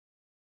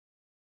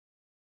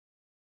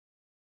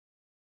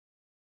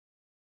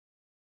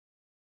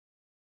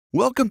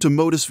Welcome to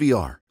Modus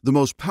VR, the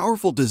most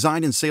powerful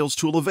design and sales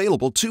tool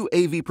available to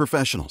AV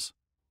professionals.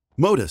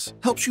 Modus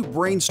helps you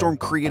brainstorm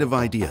creative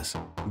ideas,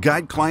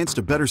 guide clients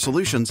to better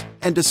solutions,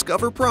 and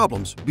discover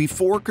problems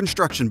before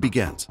construction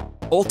begins,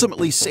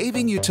 ultimately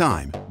saving you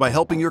time by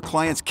helping your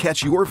clients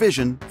catch your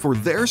vision for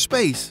their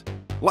space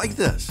like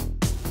this.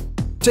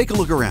 Take a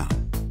look around,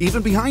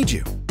 even behind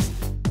you.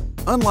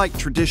 Unlike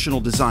traditional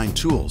design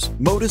tools,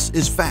 Modus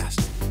is fast,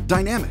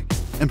 dynamic,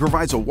 and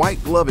provides a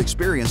white glove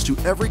experience to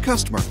every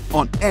customer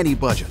on any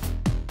budget.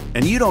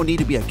 And you don't need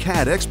to be a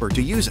CAD expert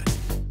to use it.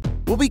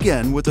 We'll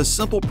begin with a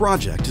simple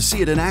project to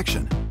see it in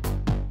action.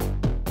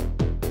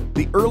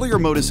 The earlier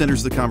Modus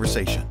enters the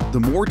conversation, the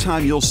more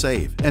time you'll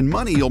save and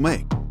money you'll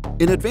make.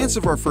 In advance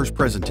of our first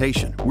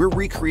presentation, we're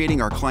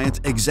recreating our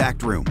client's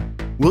exact room.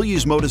 We'll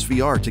use Modus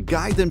VR to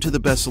guide them to the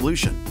best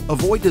solution,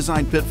 avoid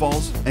design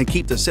pitfalls, and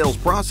keep the sales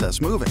process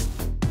moving.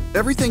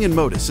 Everything in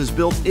Modus is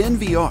built in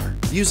VR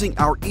using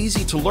our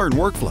easy-to-learn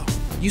workflow.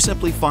 You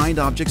simply find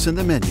objects in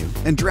the menu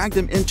and drag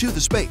them into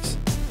the space.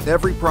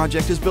 Every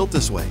project is built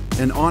this way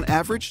and on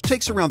average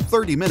takes around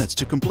 30 minutes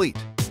to complete.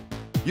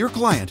 Your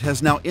client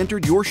has now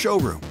entered your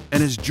showroom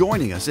and is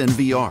joining us in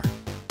VR.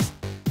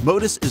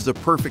 Modus is the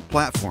perfect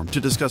platform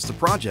to discuss the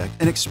project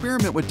and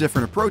experiment with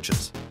different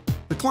approaches.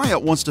 The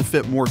client wants to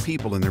fit more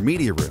people in their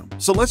media room,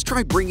 so let's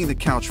try bringing the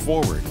couch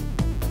forward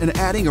and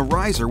adding a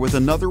riser with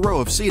another row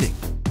of seating.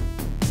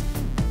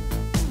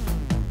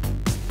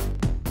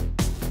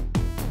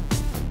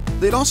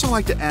 They'd also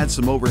like to add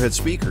some overhead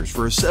speakers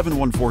for a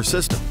 714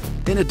 system.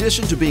 In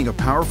addition to being a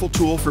powerful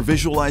tool for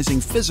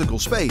visualizing physical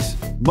space,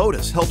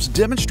 Modus helps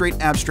demonstrate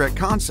abstract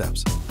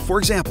concepts. For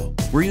example,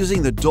 we're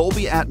using the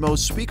Dolby Atmos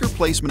Speaker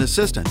Placement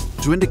Assistant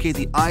to indicate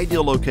the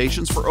ideal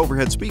locations for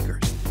overhead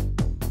speakers.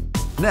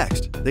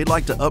 Next, they'd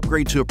like to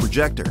upgrade to a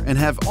projector and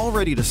have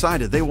already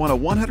decided they want a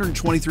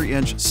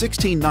 123-inch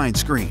 16:9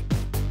 screen.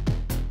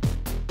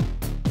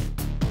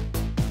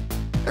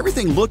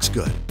 Everything looks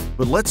good,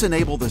 but let's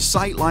enable the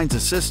Sightlines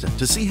Assistant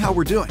to see how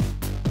we're doing.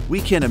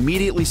 We can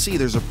immediately see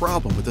there's a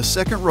problem with the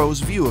second row's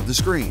view of the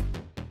screen.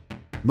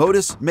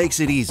 Modus makes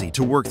it easy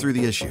to work through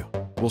the issue.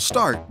 We'll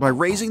start by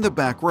raising the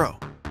back row.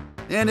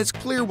 And it's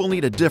clear we'll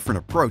need a different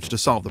approach to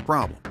solve the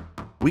problem.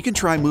 We can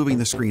try moving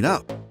the screen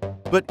up,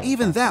 but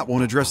even that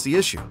won't address the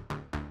issue.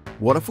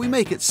 What if we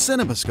make it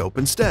CinemaScope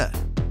instead?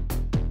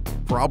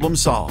 Problem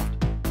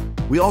solved.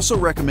 We also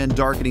recommend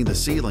darkening the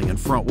ceiling and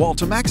front wall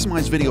to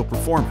maximize video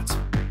performance.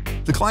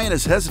 The client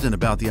is hesitant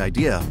about the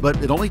idea,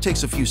 but it only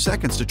takes a few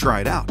seconds to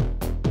try it out.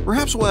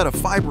 Perhaps we'll add a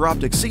fiber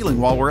optic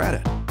ceiling while we're at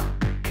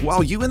it.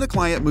 While you and the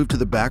client move to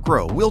the back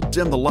row, we'll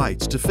dim the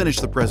lights to finish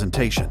the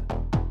presentation.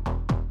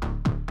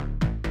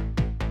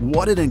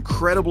 What an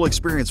incredible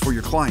experience for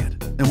your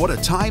client, and what a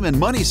time and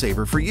money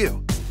saver for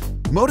you.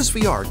 Modus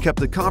VR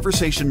kept the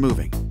conversation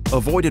moving,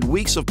 avoided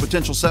weeks of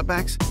potential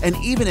setbacks, and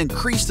even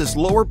increased this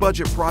lower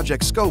budget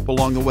project scope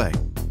along the way.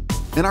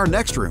 In our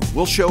next room,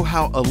 we'll show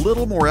how a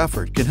little more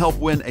effort can help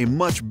win a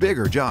much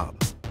bigger job.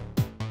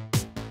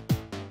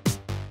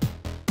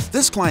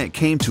 This client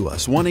came to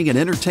us wanting an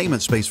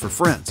entertainment space for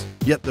friends,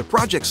 yet the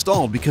project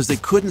stalled because they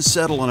couldn't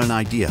settle on an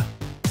idea.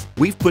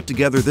 We've put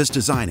together this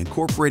design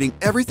incorporating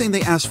everything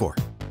they asked for.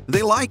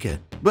 They like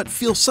it, but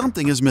feel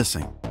something is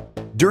missing.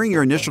 During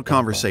your initial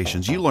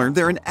conversations, you learned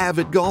they're an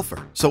avid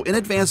golfer, so in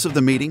advance of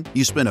the meeting,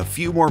 you spent a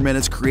few more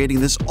minutes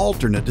creating this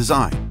alternate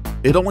design.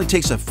 It only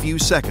takes a few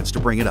seconds to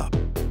bring it up.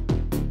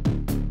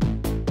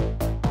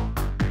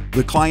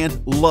 The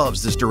client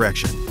loves this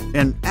direction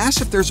and asks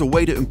if there's a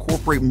way to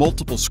incorporate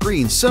multiple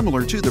screens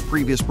similar to the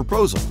previous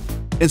proposal.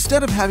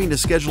 Instead of having to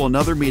schedule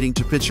another meeting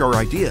to pitch our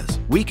ideas,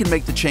 we can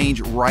make the change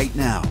right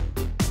now.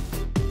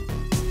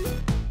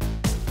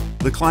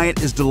 The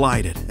client is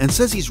delighted and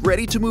says he's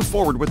ready to move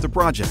forward with the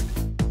project.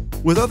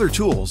 With other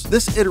tools,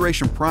 this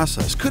iteration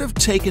process could have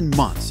taken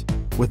months.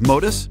 With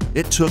Modus,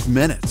 it took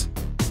minutes.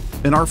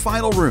 In our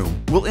final room,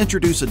 we'll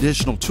introduce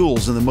additional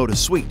tools in the Modus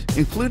suite,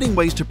 including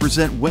ways to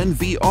present when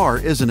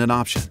VR isn't an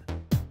option.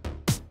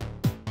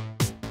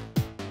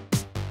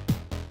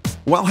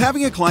 While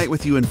having a client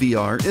with you in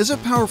VR is a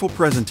powerful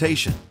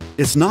presentation,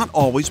 it's not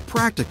always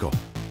practical.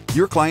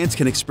 Your clients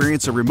can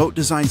experience a remote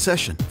design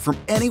session from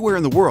anywhere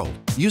in the world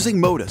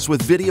using Modus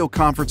with video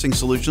conferencing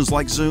solutions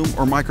like Zoom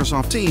or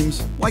Microsoft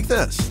Teams like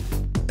this.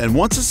 And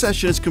once a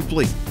session is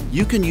complete,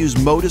 you can use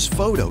Modus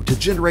Photo to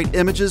generate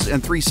images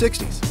and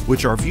 360s,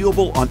 which are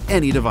viewable on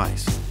any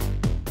device.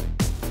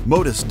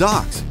 Modus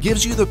Docs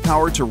gives you the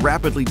power to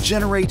rapidly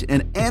generate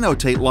and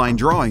annotate line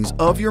drawings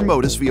of your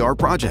Modus VR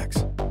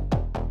projects.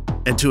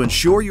 And to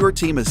ensure your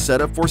team is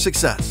set up for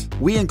success,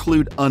 we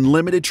include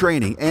unlimited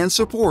training and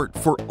support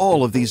for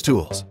all of these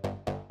tools.